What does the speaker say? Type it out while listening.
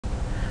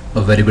A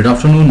very good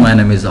afternoon. My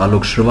name is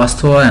Alok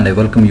Srivastava and I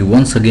welcome you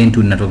once again to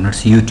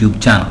Networknuts YouTube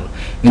channel.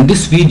 In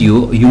this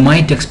video, you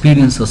might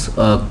experience a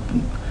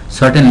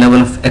certain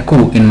level of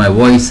echo in my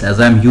voice as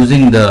I am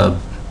using the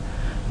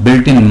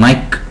built-in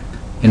mic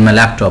in my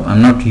laptop.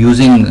 I'm not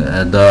using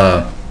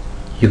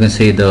you can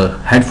say the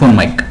headphone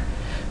mic.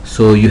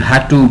 So you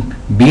had to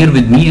bear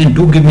with me and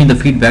do give me the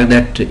feedback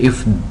that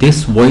if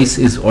this voice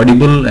is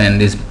audible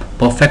and is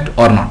perfect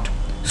or not.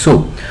 So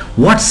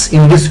what's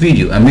in this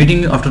video? I'm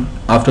meeting you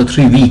after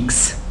 3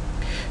 weeks.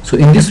 So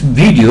in this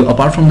video,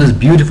 apart from this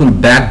beautiful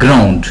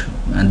background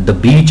and the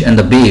beach and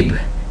the babe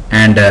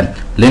and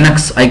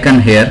Linux icon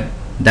here,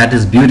 that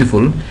is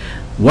beautiful,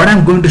 what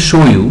I'm going to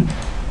show you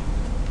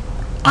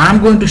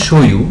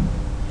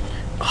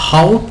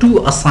how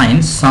to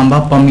assign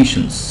Samba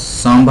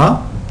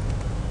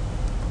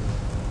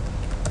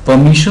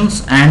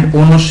permissions and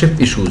ownership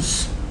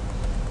issues.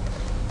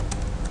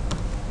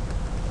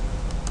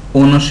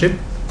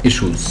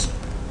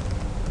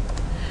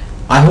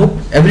 I hope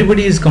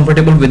everybody is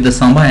comfortable with the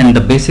Samba and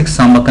the basic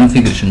Samba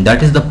configuration.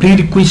 That is the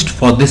prerequisite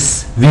for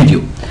this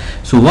video.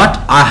 So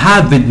what I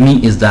have with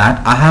me is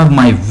that I have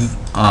my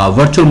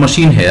virtual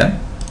machine here.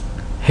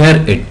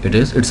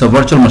 It's a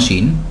virtual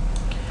machine.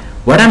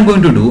 What I'm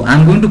going to do,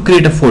 I'm going to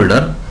create a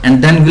folder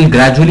and then we'll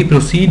gradually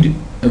proceed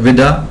with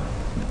the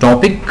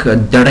topic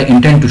that I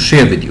intend to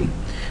share with you.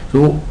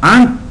 So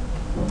I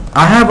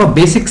have a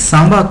basic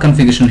Samba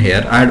configuration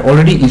here. I had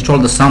already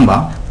installed the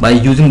Samba by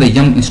using the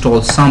yum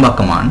install Samba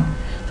command.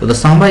 So the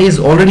Samba is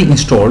already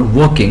installed,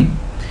 working,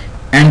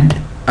 and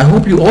I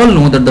hope you all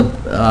know that the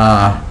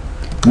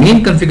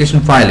main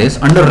configuration file is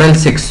under rel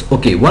 6.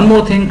 Okay, one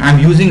more thing, I'm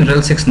using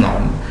rel 6 now,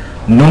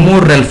 no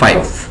more rel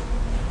 5.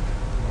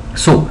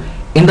 So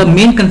in the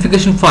main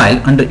configuration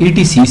file under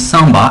etc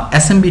samba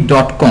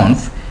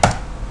smb.conf,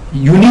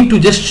 you need to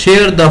just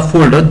share the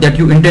folder that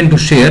you intend to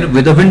share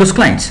with the Windows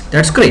clients.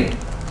 That's great.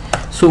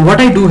 So what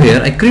I do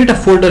here, I create a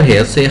folder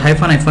here, say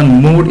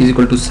 ---- mode is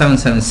equal to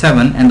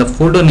 777 and the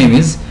folder name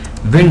is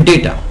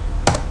WinData.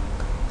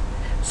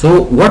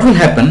 So what will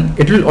happen,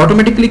 it will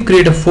automatically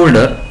create a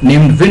folder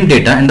named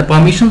WinData and the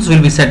permissions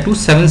will be set to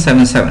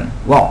 777.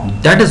 Wow,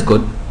 that is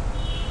good.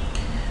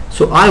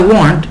 So I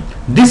want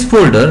this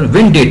folder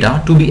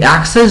WinData to be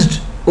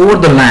accessed over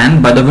the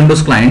LAN by the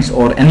Windows clients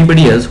or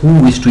anybody else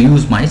who wish to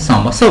use my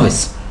Samba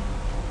service.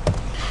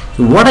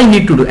 So what I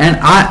need to do, and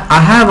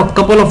I have a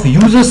couple of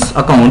users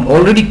account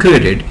already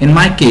created. In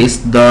my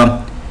case,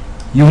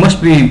 you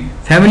must be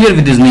familiar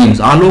with these names,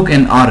 Alok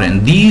and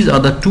RN. These are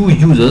the two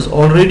users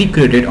already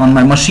created on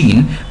my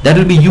machine that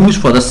will be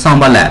used for the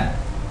Samba lab.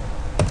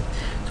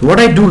 So what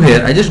I do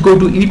here, I just go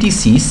to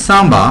etc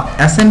samba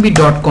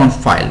smb.conf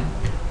file.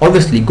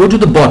 Obviously go to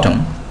the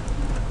bottom,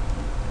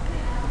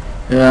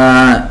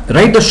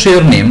 write the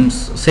share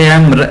names. Say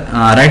I'm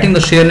writing the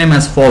share name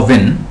as for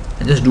win.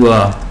 I just do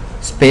a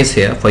space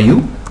here for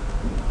you.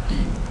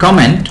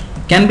 Comment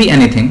can be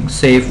anything,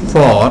 say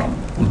for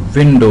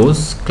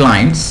Windows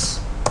clients.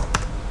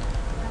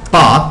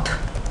 Path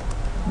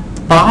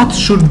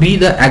should be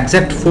the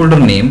exact folder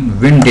name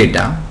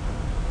WinData.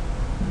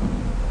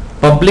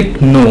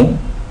 Public no,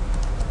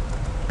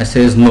 I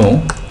says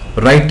no.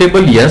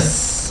 Writable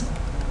yes.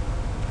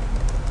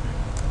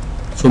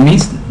 So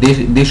means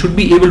they should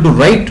be able to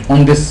write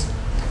on this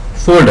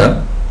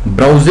folder.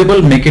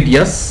 Browsable, make it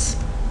yes,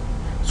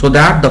 so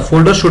that the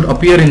folder should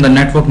appear in the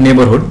network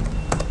neighborhood.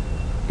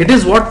 It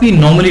is what we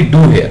normally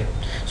do here.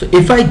 So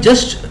if I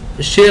just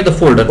share the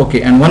folder,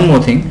 okay, and one more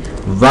thing,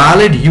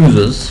 valid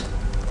users,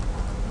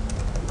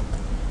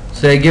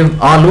 say I give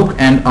Alok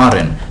and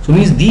RN. So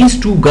means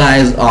these two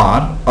guys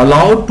are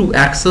allowed to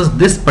access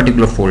this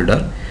particular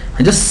folder.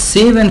 I just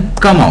save and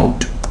come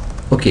out.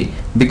 Okay,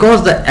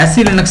 because the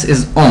SE Linux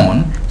is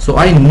on, so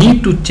I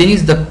need to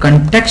change the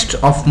context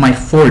of my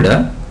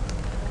folder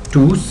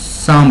to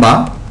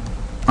Samba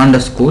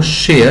 _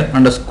 share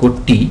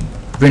 _ t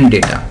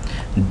WinData.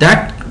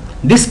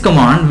 This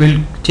command will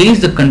change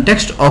the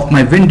context of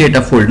my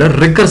WinData folder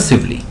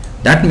recursively.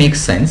 That makes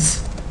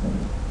sense.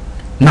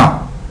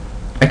 Now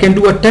I can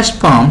do a test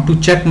palm to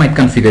check my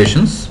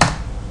configurations.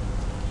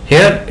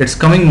 Here it's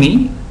coming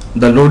me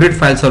the loaded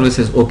file service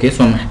is okay,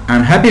 so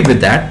I'm happy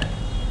with that.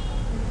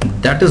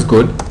 That is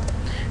good.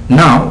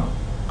 Now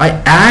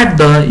I add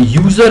the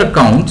user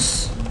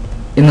accounts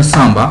in the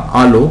Samba.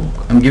 Alok,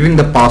 I'm giving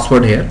the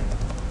password here.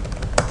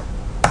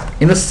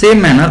 In the same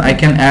manner, I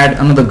can add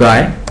another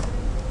guy,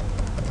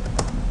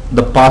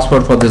 the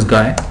password for this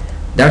guy.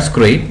 That's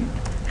great.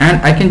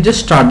 And I can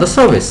just start the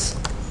service.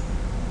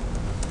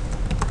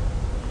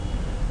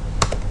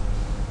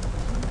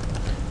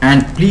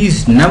 And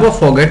please never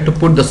forget to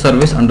put the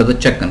service under the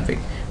check config.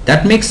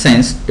 That makes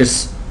sense.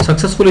 It's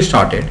successfully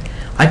started.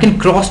 I can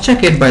cross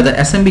check it by the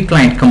smb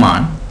client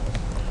command.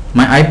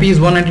 My IP is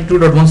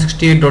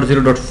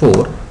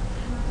 192.168.0.4.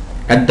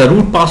 At the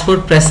root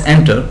password, press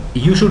enter.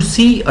 You should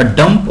see a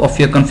dump of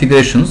your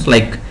configurations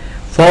like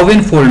for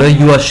win folder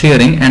you are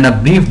sharing and a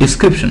brief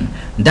description.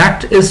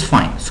 That is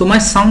fine. So my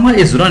Samba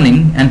is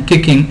running and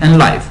kicking and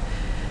live.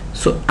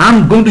 So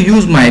I'm going to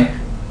use my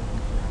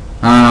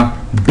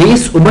base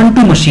this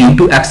Ubuntu machine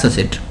to access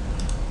it.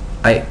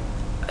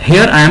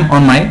 Here I am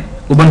on my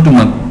Ubuntu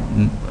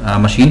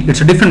machine.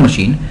 It's a different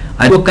machine.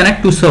 I go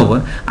connect to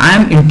server. I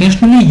am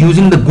intentionally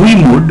using the GUI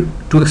mode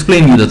to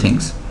explain you the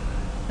things.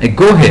 I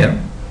go here.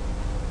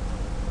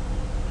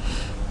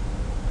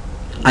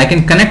 I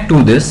can connect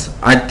to this.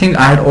 I think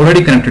I had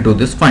already connected to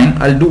this.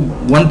 Fine, I'll do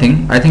one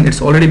thing. I think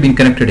it's already been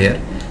connected here.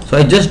 So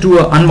I just do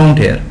a unmount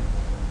here.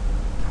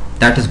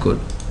 That is good.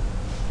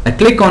 I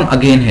click on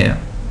again here.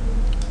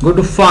 Go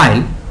to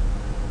file,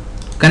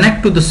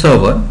 connect to the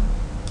server,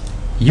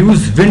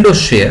 use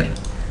Windows share,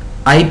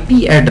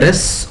 IP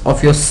address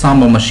of your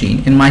Samba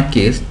machine. In my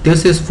case,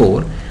 this is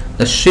 4.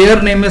 The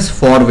share name is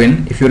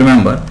Forwin, if you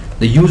remember.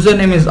 The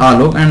username is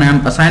Alok, and I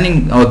am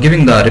assigning or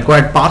giving the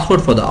required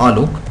password for the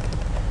Alok,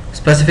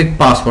 specific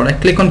password. I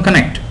click on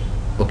connect.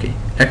 Okay,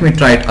 let me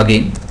try it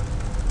again.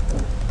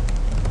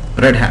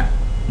 Red hat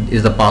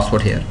is the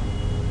password here.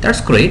 That's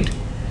great.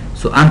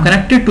 So I'm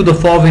connected to the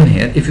Forwin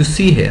here. If you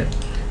see here,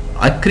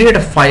 I create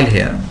a file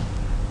here,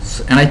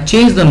 and I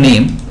change the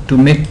name to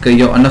make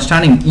your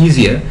understanding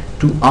easier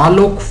to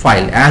Alok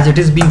file, as it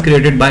is being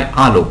created by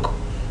Alok.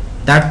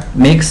 That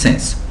makes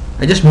sense.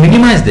 I just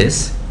minimize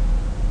this.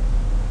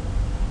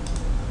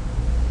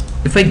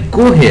 If I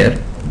go here,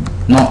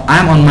 now I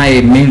am on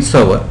my main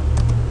server.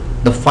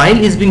 The file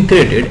is being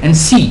created, and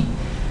see,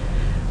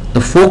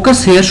 the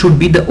focus here should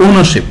be the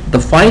ownership. The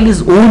file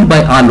is owned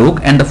by Alok,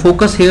 and the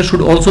focus here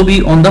should also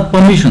be on the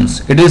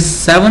permissions. It is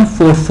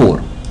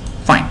 744.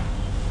 Fine,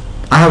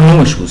 I have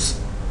no issues.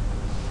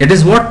 It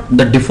is what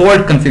the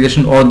default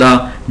configuration or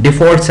the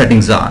default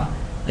settings are.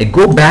 I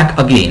go back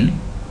again.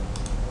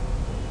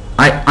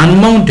 I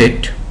unmount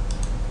it.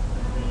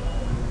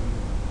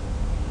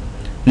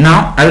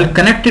 Now I will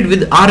connect it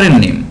with RN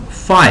name.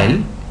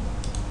 File,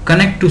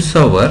 connect to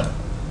server,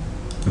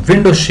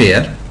 Windows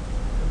share,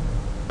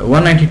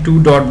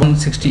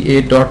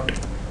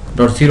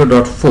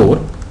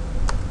 192.168.0.4.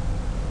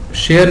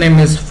 Share name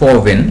is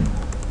Forwin.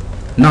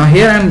 Now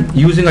here I am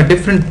using a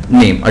different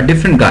name, a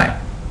different guy.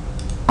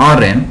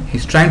 RN,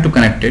 he's trying to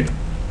connect it.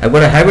 I've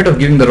got a habit of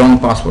giving the wrong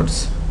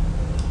passwords.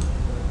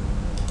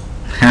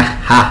 Ha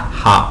ha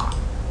ha.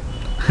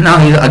 Now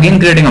he's again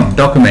creating a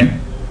document.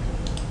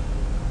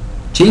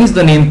 Change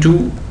the name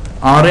to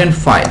RN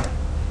file.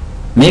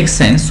 Makes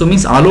sense. So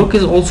means Alok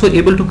is also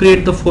able to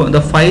create the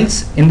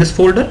files in this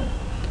folder,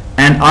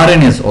 and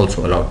RN is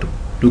also allowed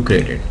to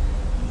create it.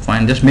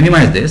 Fine, just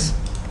minimize this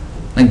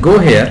and go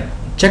here.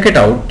 Check it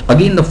out.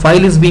 Again, the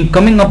file is being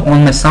coming up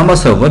on my Samba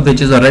server, which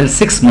is a RHEL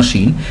 6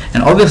 machine,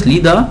 and obviously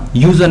the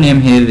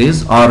username here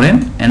is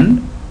RN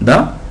and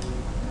the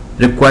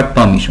required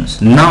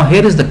permissions. Now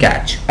here is the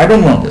catch. I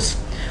don't want this.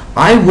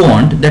 I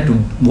want that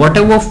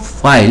whatever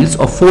files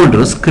or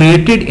folders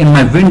created in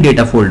my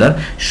WinData folder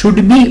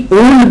should be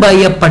owned by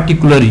a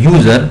particular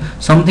user,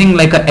 something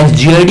like a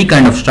SGID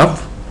kind of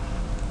stuff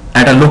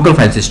at a local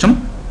file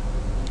system,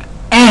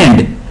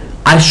 and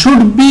I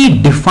should be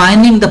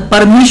defining the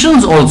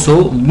permissions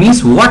also.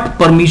 Means what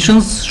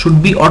permissions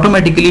should be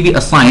automatically be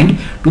assigned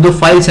to the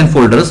files and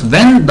folders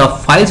when the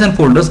files and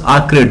folders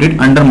are created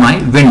under my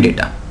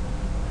WinData.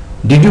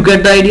 Did you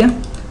get the idea?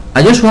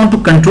 I just want to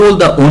control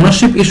the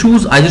ownership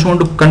issues, I just want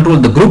to control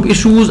the group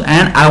issues,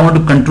 and I want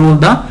to control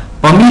the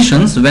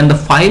permissions when the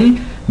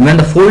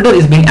folder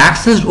is being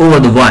accessed over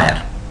the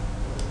wire.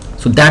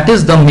 So that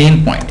is the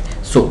main point.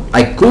 So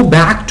I go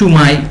back to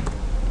my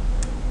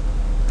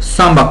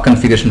Samba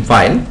configuration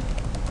file,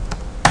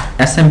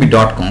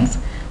 smb.conf.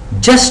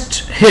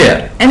 Just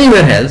here,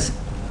 anywhere else,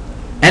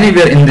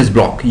 anywhere in this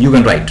block, you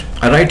can write.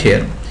 I write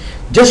here,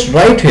 just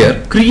write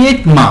here,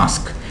 create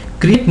mask.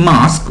 Create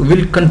mask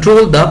will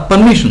control the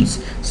permissions.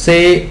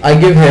 Say I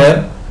give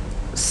here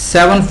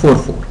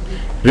 744.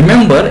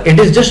 Remember, it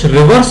is just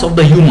reverse of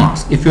the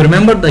umask. If you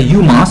remember the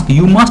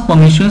umask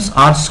permissions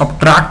are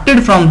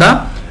subtracted from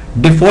the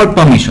default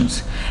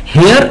permissions.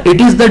 Here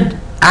it is the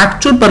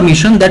actual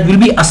permission that will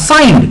be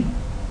assigned.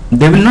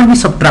 They will not be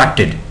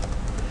subtracted.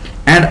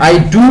 And I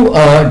do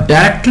a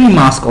directory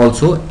mask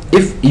also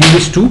if you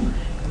wish to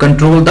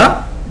control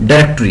the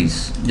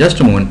directories. Just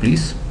a moment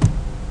please.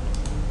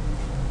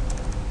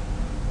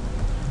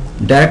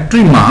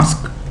 Directory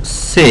mask,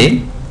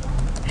 say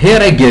here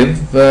I give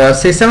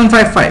say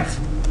 755,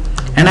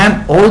 and I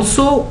am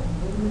also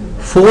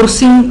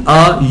forcing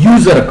a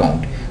user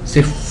account.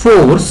 Say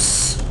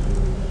force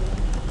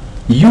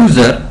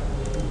user,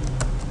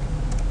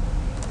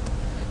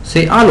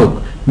 say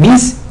Alok,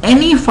 means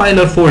any file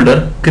or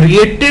folder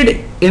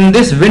created in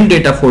this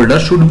WinData folder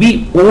should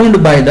be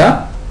owned by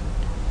the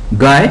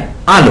guy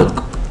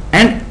Alok.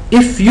 And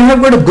if you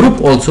have got a group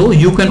also,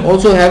 you can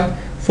also have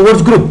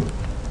force group,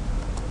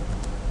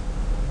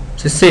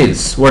 say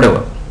sales,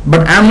 whatever,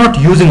 but I am not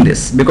using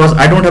this because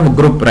I don't have a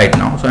group right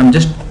now, so I am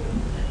just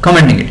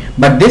commenting it,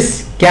 but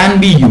this can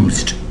be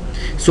used.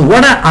 So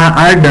what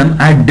I done,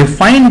 I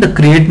defined the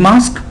create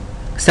mask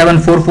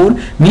 744,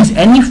 means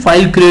any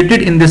file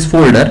created in this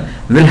folder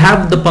will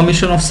have the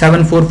permission of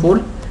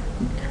 744,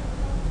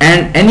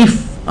 and any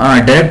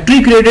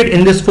directory created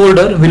in this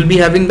folder will be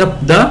having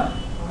the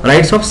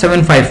rights of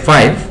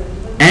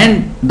 755,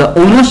 and the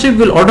ownership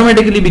will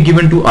automatically be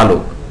given to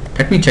Alok.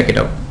 Let me check it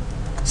out.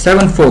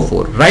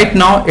 744. Right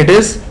now it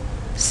is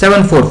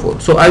 744.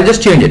 So I'll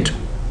just change it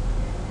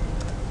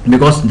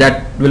because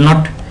that will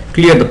not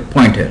clear the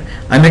point here.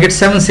 I make it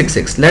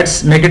 766.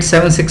 Let's make it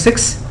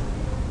 766.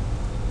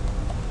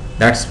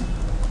 That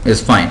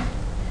is fine.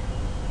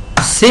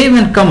 Save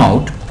and come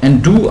out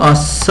and do a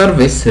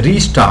service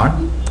restart.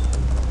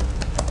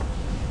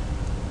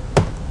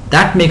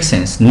 That makes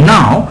sense.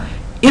 Now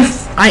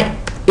if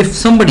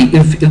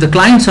the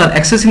clients are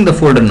accessing the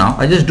folder, now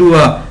I just do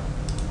a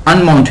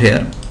unmount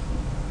here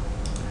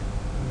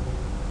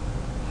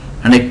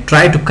and I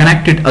try to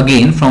connect it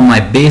again from my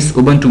base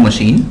Ubuntu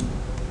machine.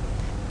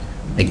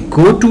 I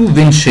go to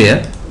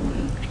WinShare,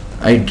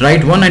 I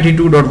write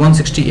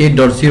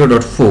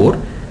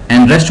 192.168.0.4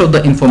 and rest of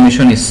the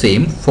information is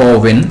same. For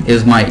Win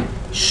is my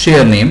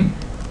share name,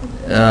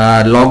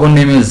 logon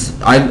name is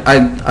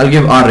I'll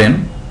give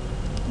RN,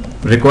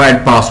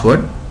 required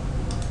password,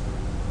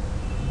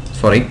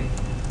 sorry,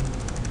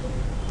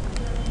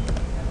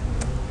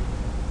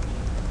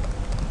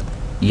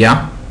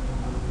 yeah,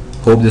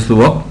 hope this will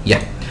work.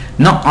 Yeah,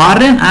 now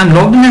RN, I am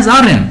logged in as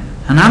RN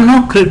and I am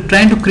now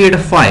trying to create a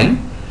file,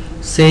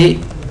 say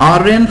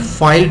RN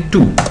file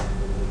 2.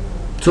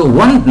 So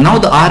now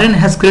the RN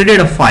has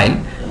created a file.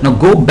 Now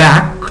go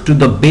back to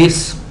the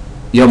base,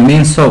 your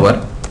main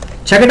server,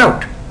 check it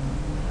out.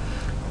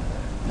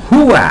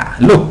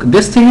 Look,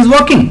 this thing is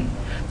working.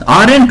 The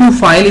RN2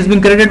 file is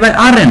being created by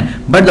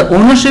RN, but the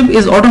ownership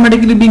is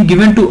automatically being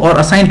given to or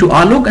assigned to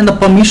Alok, and the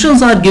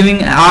permissions are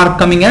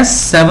coming as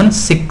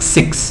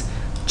 766.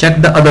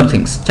 Check the other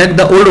things, check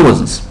the older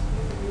versions.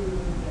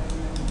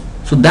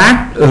 So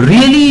that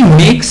really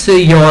makes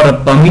your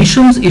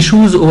permissions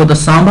issues over the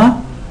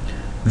Samba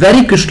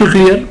very crystal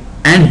clear,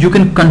 and you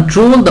can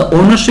control the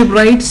ownership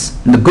rights,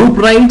 the group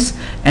rights,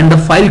 and the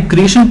file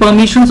creation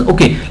permissions.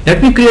 Okay,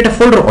 let me create a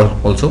folder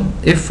also.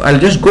 If I'll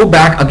just go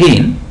back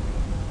again,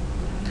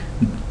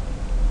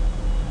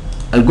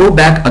 I'll go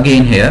back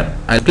again here,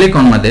 I'll click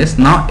on my this.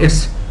 Now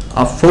it's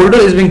a folder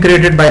is being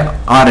created by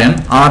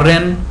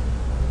RN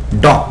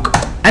doc,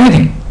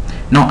 anything.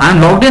 Now I'm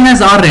logged in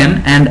as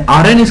RN and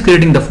RN is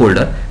creating the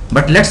folder,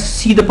 but let's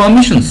see the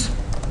permissions.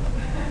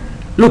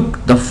 Look,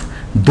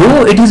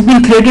 though it is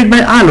being created by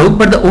Alok,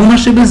 but the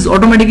ownership is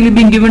automatically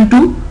being given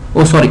to,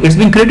 it's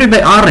been created by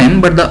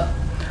RN, but the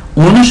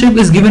ownership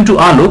is given to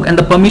Alok, and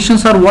the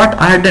permissions are what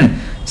I had done,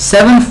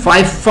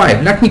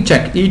 755. Let me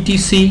check,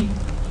 etc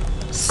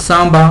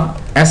Samba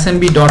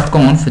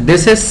smb.conf.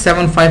 This is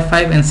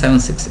 755 and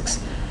 766.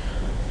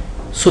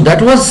 So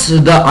that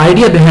was the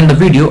idea behind the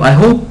video. I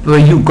hope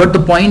you got the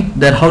point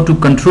that how to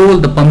control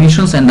the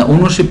permissions and the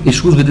ownership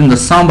issues within the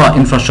Samba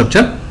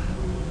infrastructure,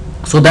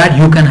 so that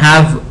you can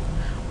have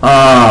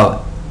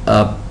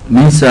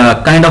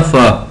kind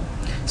of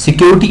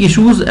security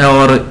issues,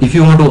 or if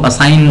you want to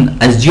assign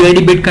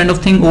SGID bit kind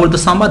of thing over the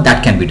Samba,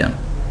 that can be done.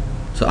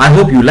 So I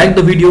hope you liked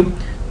the video.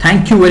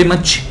 Thank you very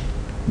much.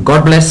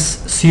 God bless.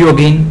 See you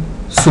again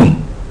soon.